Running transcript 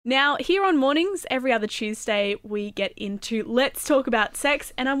Now, here on Mornings, every other Tuesday, we get into Let's Talk About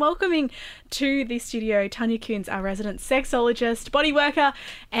Sex, and I'm welcoming to the studio Tanya Coons, our resident sexologist, body worker,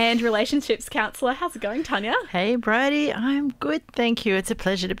 and relationships counsellor. How's it going, Tanya? Hey, Bridie. I'm good, thank you. It's a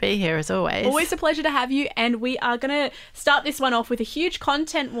pleasure to be here, as always. Always a pleasure to have you, and we are going to start this one off with a huge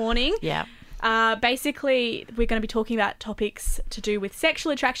content warning. Yeah. Basically, we're going to be talking about topics to do with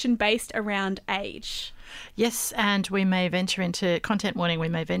sexual attraction based around age. Yes, and we may venture into, content warning, we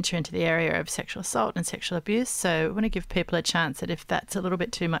may venture into the area of sexual assault and sexual abuse. So we want to give people a chance that if that's a little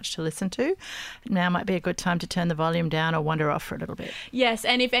bit too much to listen to, now might be a good time to turn the volume down or wander off for a little bit. Yes,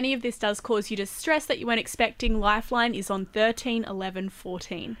 and if any of this does cause you distress that you weren't expecting, Lifeline is on 13 11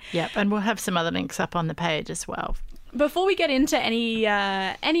 14. Yep, and we'll have some other links up on the page as well. Before we get into any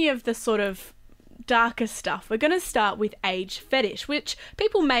of the sort of darker stuff, we're going to start with age fetish, which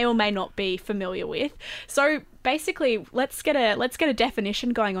people may or may not be familiar with. So basically, let's get a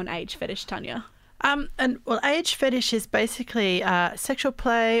definition going on age fetish, Tanya. Age fetish is basically sexual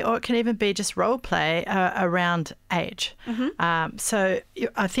play, or it can even be just role play around age. Mm-hmm. So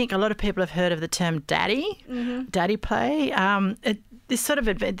I think a lot of people have heard of the term daddy, daddy play. This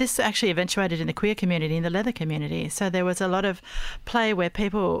actually eventuated in the queer community, in the leather community. So there was a lot of play where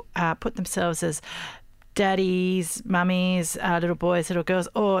people put themselves as daddies, mummies, little boys, little girls,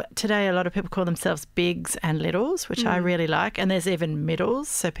 or today a lot of people call themselves bigs and littles, which I really like. And there's even middles,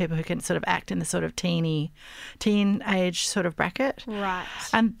 so people who can sort of act in the sort of teen age sort of bracket. Right.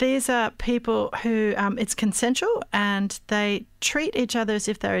 And these are people who, it's consensual and they treat each other as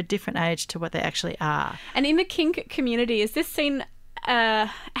if they're a different age to what they actually are. And in the kink community, is this seen,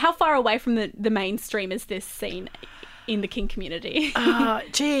 how far away from the mainstream is this seen in the kink community?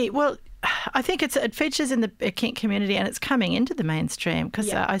 Well, I think it features in the kink community and it's coming into the mainstream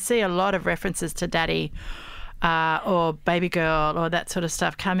because I see a lot of references to daddy or baby girl or that sort of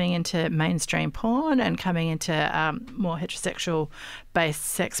stuff coming into mainstream porn and coming into more heterosexual-based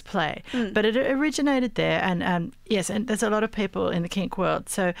sex play. But it originated there and yes, and there's a lot of people in the kink world.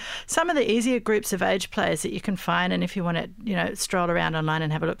 So some of the easier groups of age players that you can find, and if you want to, stroll around online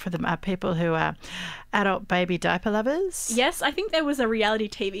and have a look for them, are people who are adult baby diaper lovers. Yes, I think there was a reality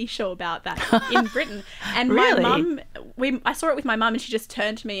TV show about that in Britain. And Really? my mum, I saw it with my mum and she just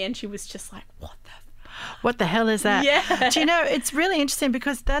turned to me and she was just like, What the hell is that? Yeah. Do you know, it's really interesting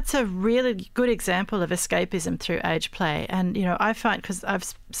because that's a really good example of escapism through age play. And, I find, because I've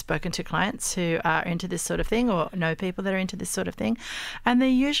spoken to clients who are into this sort of thing or know people that are into this sort of thing, and they're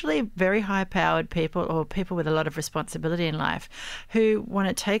usually very high-powered people or people with a lot of responsibility in life who want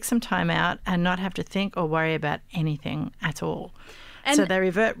to take some time out and not have to think or worry about anything at all. And so they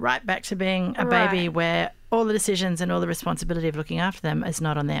revert right back to being a baby where all the decisions and all the responsibility of looking after them is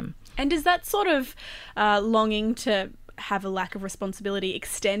not on them. And does that sort of longing to have a lack of responsibility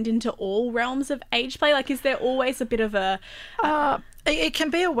extend into all realms of age play? Like, is there always a bit of a... It can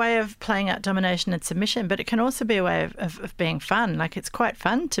be a way of playing out domination and submission, but it can also be a way of being fun. Like, it's quite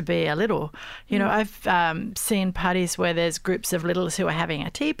fun to be a little. I've seen parties where there's groups of littles who are having a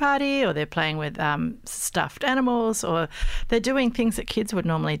tea party, or they're playing with stuffed animals, or they're doing things that kids would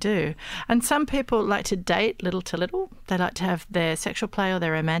normally do. And some people like to date little to little. They like to have their sexual play or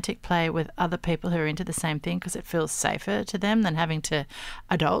their romantic play with other people who are into the same thing because it feels safer to them than having to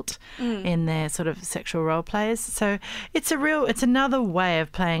adult in their sort of sexual role plays. So it's another way of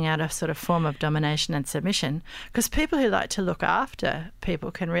playing out a sort of form of domination and submission, because people who like to look after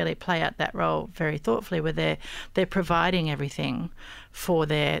people can really play out that role very thoughtfully, where they're providing everything for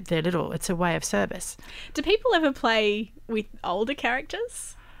their little. It's a way of service. Do people ever play with older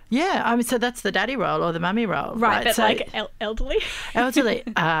characters? Yeah, I mean, so that's the daddy role or the mummy role, right? But so, like elderly. Elderly.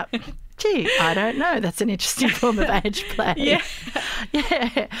 I don't know. That's an interesting form of age play. Yeah.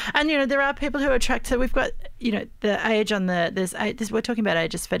 And, there are people who are attracted. So we've got, the age on we're talking about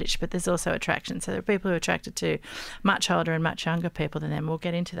age as fetish, but there's also attraction. So there are people who are attracted to much older and much younger people than them. We'll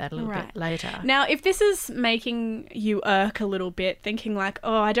get into that a little bit later. Now, if this is making you irk a little bit, thinking like,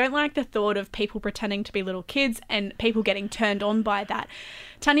 oh, I don't like the thought of people pretending to be little kids and people getting turned on by that.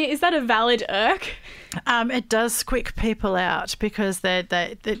 Tanya, is that a valid irk? It does squick people out because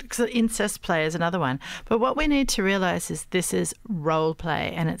incest play is another one. But what we need to realise is this is role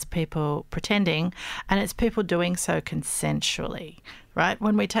play, and it's people pretending, and it's people doing so consensually. right?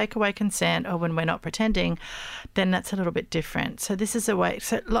 When we take away consent or when we're not pretending, then that's a little bit different. So this is a way.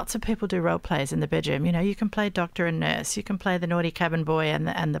 So lots of people do role plays in the bedroom. You know, you can play doctor and nurse. You can play the naughty cabin boy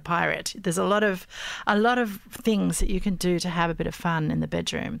and the pirate. There's a lot of things that you can do to have a bit of fun in the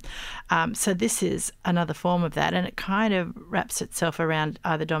bedroom. So this is another form of that, and it kind of wraps itself around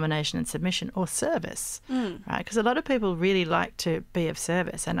either domination and submission or service, right? Because a lot of people really like to be of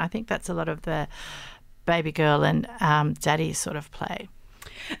service, and I think that's a lot of the baby girl and daddy sort of play.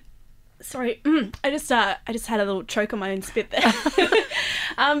 Sorry, I just had a little choke on my own spit there.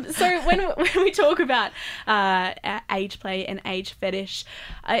 So when we talk about age play and age fetish,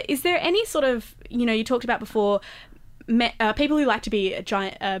 is there any sort of, you know, you talked about before, people who like to be a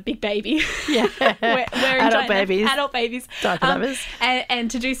giant, big baby, wearing adult babies, diaper lovers, and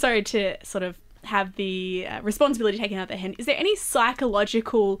to do so to sort of have the responsibility taken out of their hand. Is there any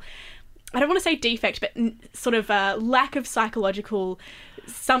psychological, I don't want to say defect, but sort of lack of psychological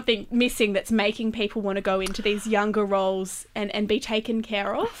something missing that's making people want to go into these younger roles and be taken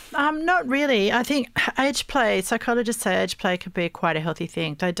care of? Not really. I think age play, psychologists say age play can be quite a healthy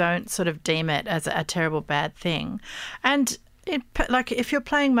thing. They don't sort of deem it as a terrible bad thing. And like if you're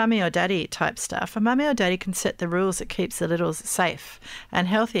playing mummy or daddy type stuff, a mummy or daddy can set the rules that keeps the littles safe and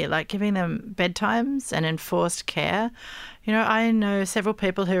healthy, like giving them bedtimes and enforced care. You know, I know several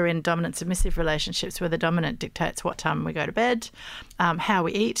people who are in dominant submissive relationships where the dominant dictates what time we go to bed, how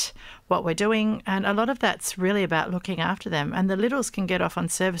we eat, what we're doing, and a lot of that's really about looking after them. And the littles can get off on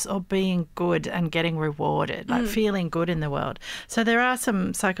service or being good and getting rewarded, like feeling good in the world. So there are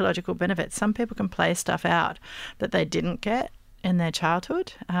some psychological benefits. Some people can play stuff out that they didn't get in their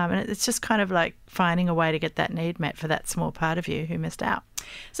childhood, and it's just kind of like finding a way to get that need met for that small part of you who missed out.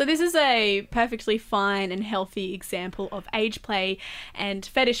 So this is a perfectly fine and healthy example of age play and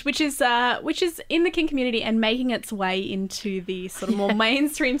fetish, which is in the kink community and making its way into the sort of more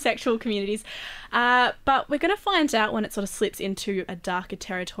mainstream sexual communities. But we're going to find out when it sort of slips into a darker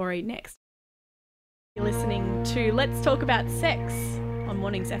territory next. You're listening to Let's Talk About Sex on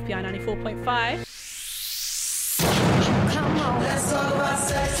Mornings FBI 94.5.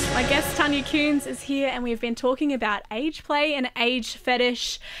 My guest Tanya Coons is here, and we've been talking about age play and age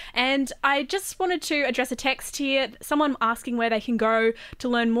fetish. And I just wanted to address a text here, someone asking where they can go to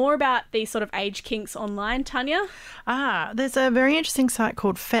learn more about these sort of age kinks online. Tanya? There's a very interesting site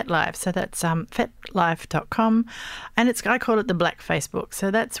called FetLife. So that's fetlife.com, and I call it the Black Facebook. So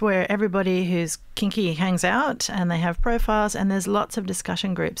that's where everybody who's kinky hangs out, and they have profiles, and there's lots of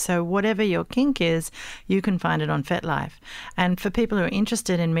discussion groups. So whatever your kink is, you can find it on FetLife. And for people who are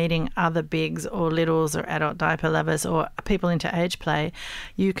interested in meeting other bigs or littles or adult diaper lovers or people into age play,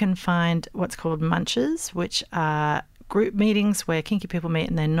 you can find what's called munches, which are group meetings where kinky people meet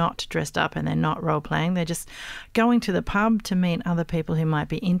and they're not dressed up and they're not role-playing. They're just going to the pub to meet other people who might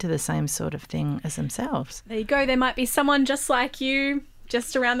be into the same sort of thing as themselves. There you go. There might be someone just like you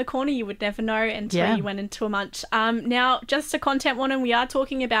just around the corner. You would never know until you went into a munch. Now, just a content warning, we are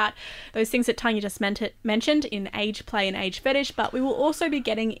talking about those things that Tanya just mentioned in age play and age fetish, but we will also be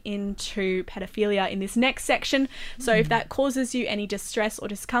getting into pedophilia in this next section. So if that causes you any distress or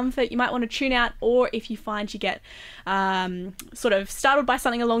discomfort, you might want to tune out, or if you find you get sort of startled by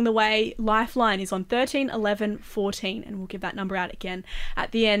something along the way, Lifeline is on 13 11 14, and we'll give that number out again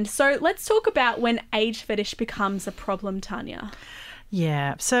at the end. So let's talk about when age fetish becomes a problem, Tanya.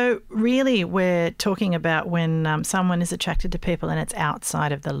 Yeah. So really we're talking about when someone is attracted to people and it's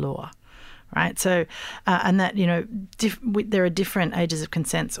outside of the law, right? So, and that, you know, there are different ages of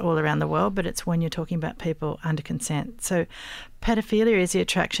consents all around the world, but it's when you're talking about people under consent. So pedophilia is the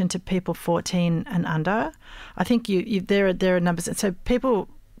attraction to people 14 and under. I think there are numbers. So people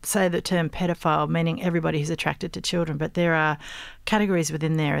say the term pedophile, meaning everybody who's attracted to children, but there are categories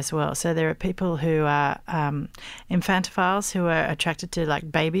within there as well. So there are people who are infantophiles, who are attracted to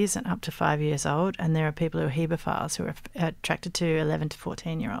like babies and up to 5 years old, and there are people who are hebephiles, who are attracted to 11 to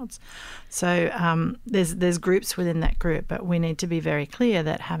 14-year-olds. So there's groups within that group, but we need to be very clear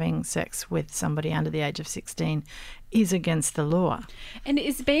that having sex with somebody under the age of 16 is against the law. And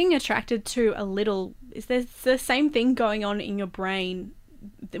is being attracted to a little, is there the same thing going on in your brain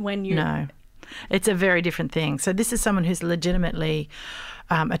when you... No, it's a very different thing. So this is someone who's legitimately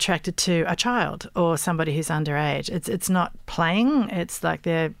attracted to a child or somebody who's underage. It's not playing. It's like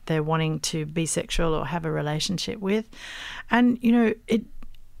they're wanting to be sexual or have a relationship with. And, you know,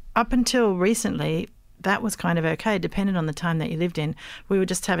 up until recently, that was kind of okay, depending on the time that you lived in. We were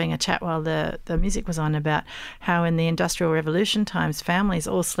just having a chat while the music was on about how in the Industrial Revolution times, families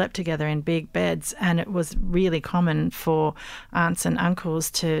all slept together in big beds, and it was really common for aunts and uncles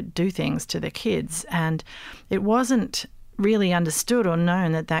to do things to the kids. And it wasn't really understood or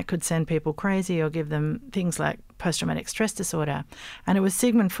known that that could send people crazy or give them things like post-traumatic stress disorder. And it was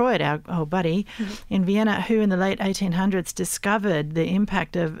Sigmund Freud, our old buddy, in Vienna, who in the late 1800s discovered the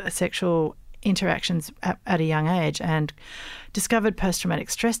impact of sexual interactions at a young age and discovered post-traumatic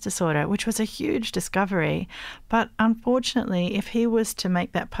stress disorder, which was a huge discovery. But unfortunately, if he was to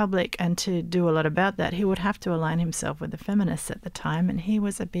make that public and to do a lot about that, he would have to align himself with the feminists at the time, and he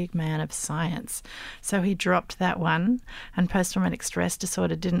was a big man of science. So he dropped that one, and post-traumatic stress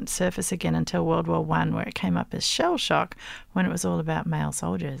disorder didn't surface again until World War I, where it came up as shell shock when it was all about male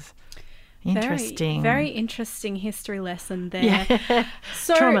soldiers. Interesting. Very interesting history lesson there. Yeah.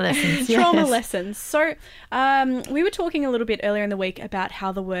 So, trauma lessons. Trauma yes. lessons. So we were talking a little bit earlier in the week about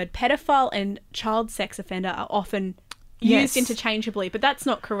how the word pedophile and child sex offender are often used interchangeably, but that's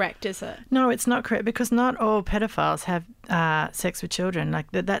not correct, is it? No, it's not correct, because not all pedophiles have sex with children. Like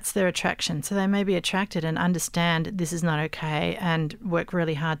that's their attraction. So they may be attracted and understand this is not okay and work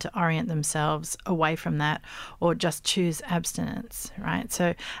really hard to orient themselves away from that, or just choose abstinence, right?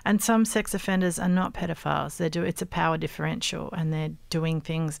 So, and some sex offenders are not pedophiles. It's a power differential, and they're doing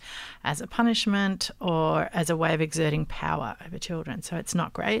things as a punishment or as a way of exerting power over children. So it's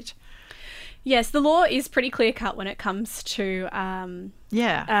not great. Yes, the law is pretty clear-cut when it comes to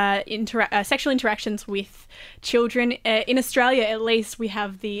sexual interactions with children. In Australia, at least, we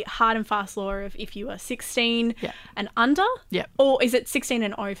have the hard and fast law of if you are 16 and under, or is it 16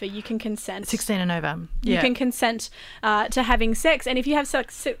 and over, you can consent. 16 and over. You can consent to having sex, and if you have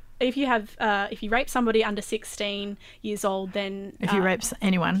sex... If you rape somebody under 16 years old, then... If you rape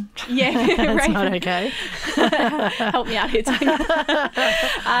anyone. Yeah. That's not okay. Help me out here, Tony.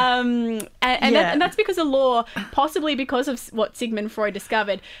 And that's because the law, possibly because of what Sigmund Freud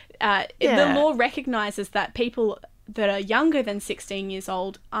discovered, the law recognises that people that are younger than 16 years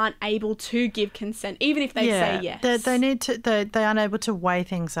old aren't able to give consent, even if they say yes. They need to. They aren't able to weigh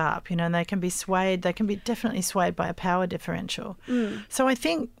things up, and they can be swayed. They can be definitely swayed by a power differential. So I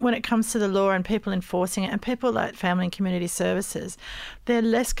think when it comes to the law and people enforcing it, and people like Family and Community Services, they're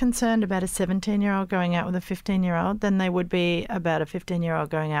less concerned about a 17-year-old going out with a 15-year-old than they would be about a 15-year-old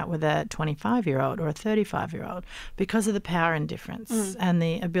going out with a 25-year-old or a 35-year-old, because of the power indifference and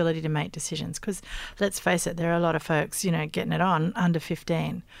the ability to make decisions. Because let's face it, there are a lot of folks, getting it on under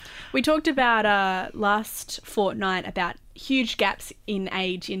 15. We talked about last fortnight about huge gaps in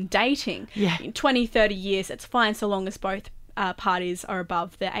age in dating. Yeah. In 20, 30 years, it's fine so long as both parties are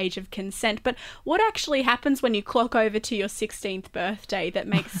above the age of consent. But what actually happens when you clock over to your 16th birthday that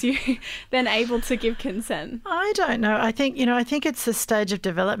makes you then able to give consent? I don't know. I think it's the stage of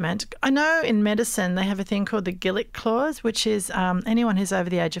development. I know in medicine they have a thing called the Gillick Clause, which is anyone who's over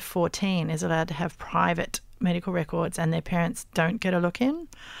the age of 14 is allowed to have private medical records and their parents don't get a look in.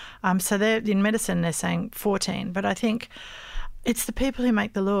 So in medicine they're saying 14, but I think it's the people who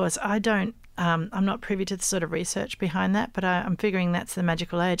make the laws. I'm not privy to the sort of research behind that, but I'm figuring that's the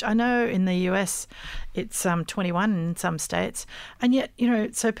magical age. I know in the US it's 21 in some states, and yet,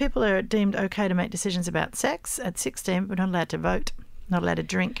 so people are deemed okay to make decisions about sex at 16, but not allowed to vote, not allowed to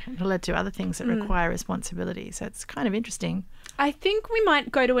drink, not allowed to do other things that require responsibility. So it's kind of interesting. I think we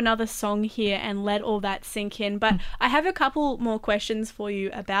might go to another song here and let all that sink in, but I have a couple more questions for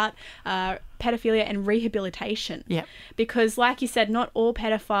you about pedophilia and rehabilitation. Yeah. Because like you said, not all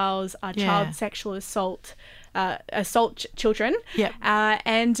pedophiles are child sexual assault children. Yeah.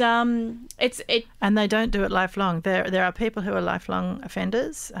 And they don't do it lifelong. There are people who are lifelong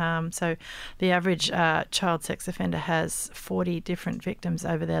offenders. So the average child sex offender has 40 different victims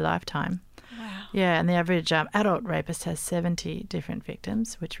over their lifetime. Wow. Yeah, and the average adult rapist has 70 different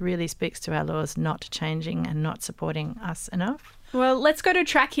victims, which really speaks to our laws not changing and not supporting us enough. Well, let's go to a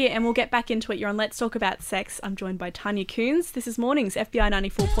track here and we'll get back into it. You're on Let's Talk About Sex. I'm joined by Tanya Coons. This is Mornings, FBI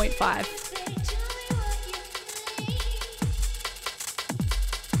 94.5.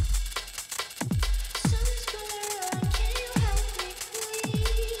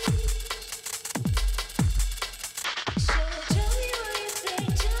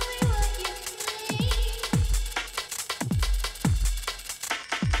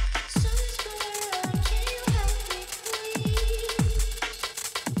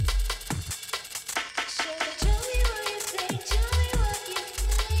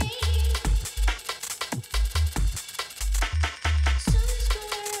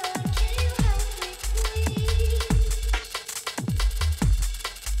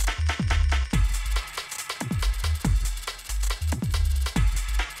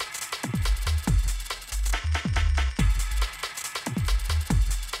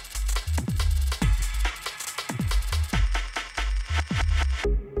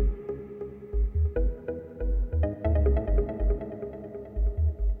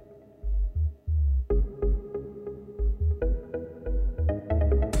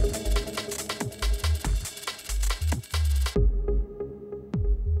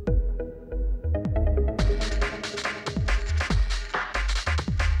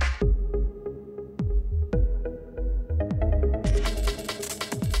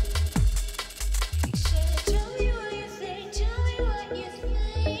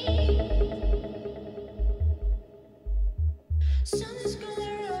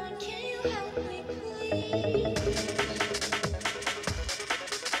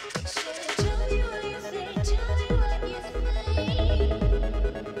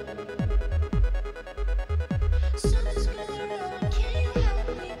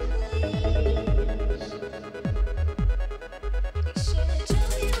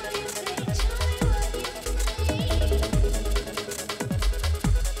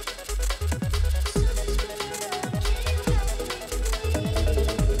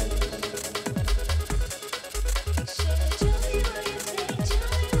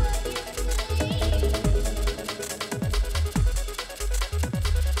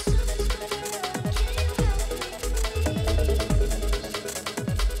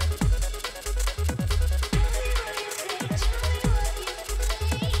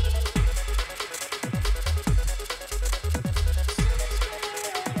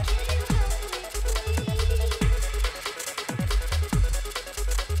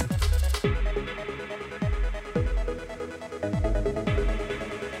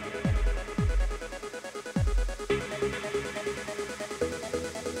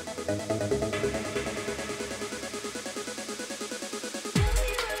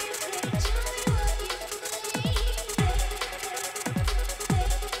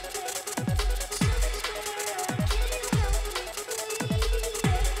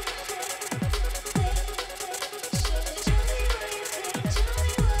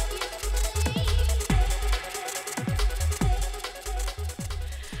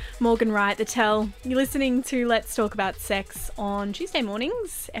 Morgan Wright, The Tell. You're listening to Let's Talk About Sex on Tuesday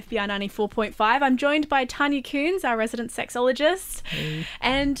mornings, FBI 94.5. I'm joined by Tanya Coons, our resident sexologist. Hey.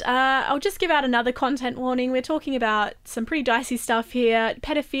 And I'll just give out another content warning. We're talking about some pretty dicey stuff here,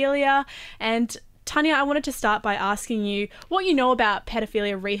 pedophilia. And Tanya, I wanted to start by asking you what you know about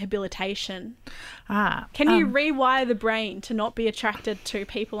pedophilia rehabilitation. Can you rewire the brain to not be attracted to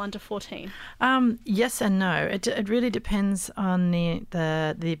people under 14? Yes and no. It really depends on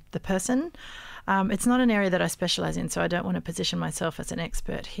the person. It's not an area that I specialise in, so I don't want to position myself as an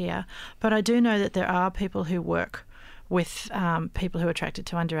expert here. But I do know that there are people who work with people who are attracted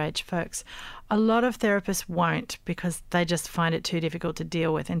to underage folks. A lot of therapists won't because they just find it too difficult to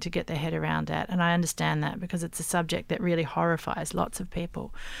deal with and to get their head around that. And I understand that because it's a subject that really horrifies lots of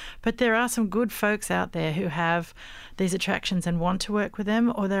people. But there are some good folks out there who have these attractions and want to work with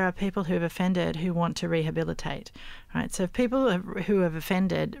them, or there are people who have offended who want to rehabilitate. Right? So people who have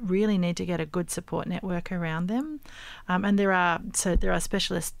offended really need to get a good support network around them. And there are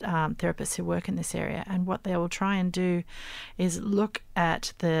specialist therapists who work in this area, and what they will try and do is look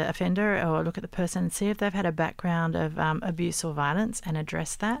at the offender or look at the person and see if they've had a background of abuse or violence and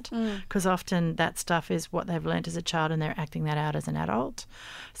address that, because often that stuff is what they've learnt as a child and they're acting that out as an adult.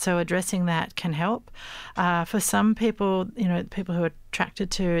 So addressing that can help. For some people, people who are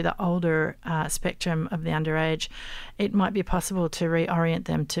attracted to the older spectrum of the underage, it might be possible to reorient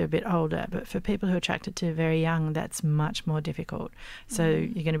them to a bit older. But for people who are attracted to very young, that's much more difficult. So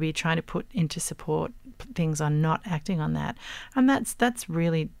you're going to be trying to put into support things on not acting on that. And that's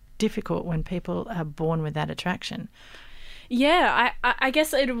really difficult when people are born with that attraction. Yeah, I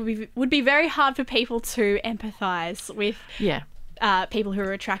guess it would be very hard for people to empathise with people who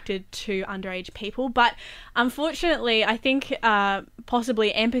are attracted to underage people. But unfortunately, I think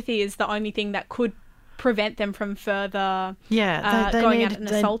possibly empathy is the only thing that could prevent them from further going out and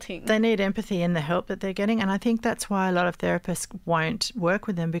assaulting. They need empathy in the help that they're getting, and I think that's why a lot of therapists won't work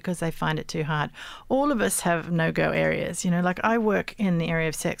with them, because they find it too hard. All of us have no-go areas. Like I work in the area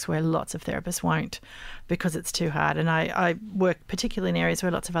of sex where lots of therapists won't, because it's too hard. And I work particularly in areas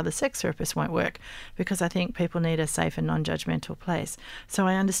where lots of other sex therapists won't work, because I think people need a safe and non-judgmental place. So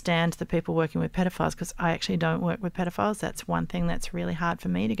I understand the people working with pedophiles, because I actually don't work with pedophiles. That's one thing that's really hard for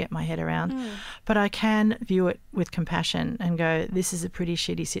me to get my head around. But I can view it with compassion and go, this is a pretty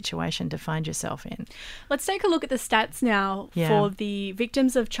shitty situation to find yourself in. Let's take a look at the stats now for the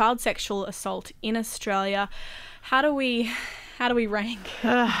victims of child sexual assault in Australia. How do we rank?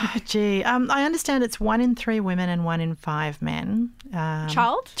 I understand it's 1 in 3 women and 1 in 5 men.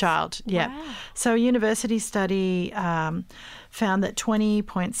 Child, yeah. Wow. So a university study found that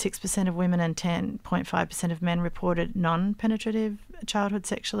 20.6% of women and 10.5% of men reported non-penetrative childhood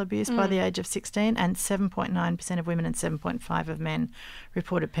sexual abuse by the age of 16, and 7.9% of women and 7.5% of men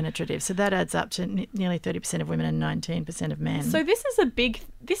reported penetrative. So that adds up to nearly 30% of women and 19% of men. So this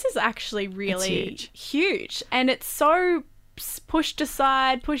is actually really huge. And it's so pushed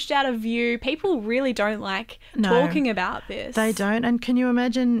aside, pushed out of view. People really don't like talking about this. They don't. And can you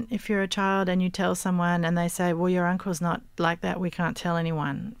imagine if you're a child and you tell someone and they say, well, your uncle's not like that, we can't tell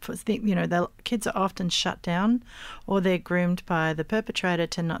anyone. The kids are often shut down, or they're groomed by the perpetrator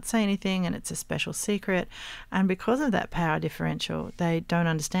to not say anything, and it's a special secret. And because of that power differential, they don't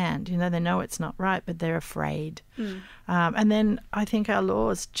understand. They know it's not right, but they're afraid. And then I think our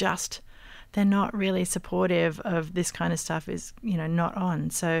laws they're not really supportive of this kind of stuff, is not on.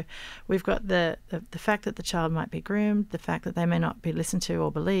 So we've got the fact that the child might be groomed, the fact that they may not be listened to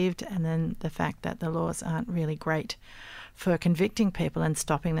or believed, and then the fact that the laws aren't really great for convicting people and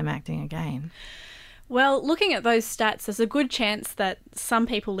stopping them acting again. Well, looking at those stats, there's a good chance that some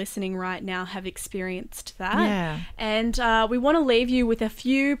people listening right now have experienced that. Yeah. And we want to leave you with a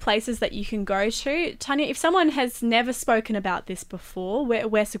few places that you can go to. Tanya, if someone has never spoken about this before,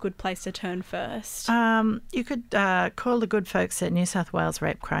 where's a good place to turn first? You could call the good folks at New South Wales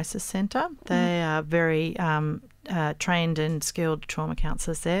Rape Crisis Centre. They are very trained and skilled trauma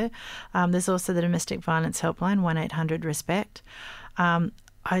counsellors there. There's also the Domestic Violence Helpline, 1-800-RESPECT.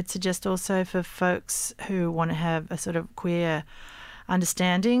 I'd suggest also for folks who want to have a sort of queer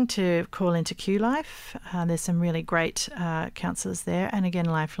understanding to call into Q-Life. There's some really great counsellors there. And again,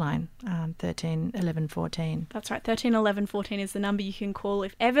 Lifeline, 13 11 14. That's right, 13 11 14 is the number you can call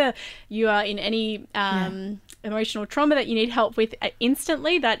if ever you are in any emotional trauma that you need help with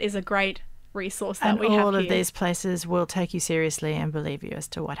instantly. That is a great resource that And we have all of here. these places will take you seriously and believe you as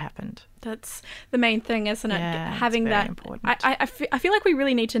to what happened. That's the main thing, isn't it? Yeah, Having it's very that. important. I feel like we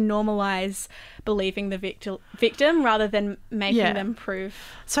really need to normalise believing the victim rather than making them prove.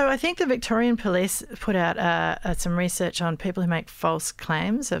 So I think the Victorian Police put out some research on people who make false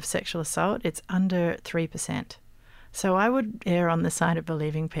claims of sexual assault. It's under 3%. So I would err on the side of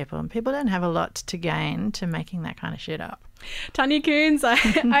believing people, and people don't have a lot to gain to making that kind of shit up. Tanya Coons,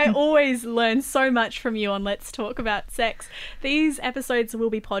 I always learn so much from you on Let's Talk About Sex. These episodes will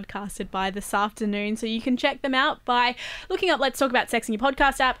be podcasted by this afternoon, so you can check them out by looking up Let's Talk About Sex in your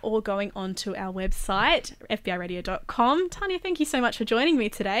podcast app or going onto our website, fbiradio.com. Tanya, thank you so much for joining me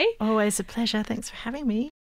today. Always a pleasure. Thanks for having me.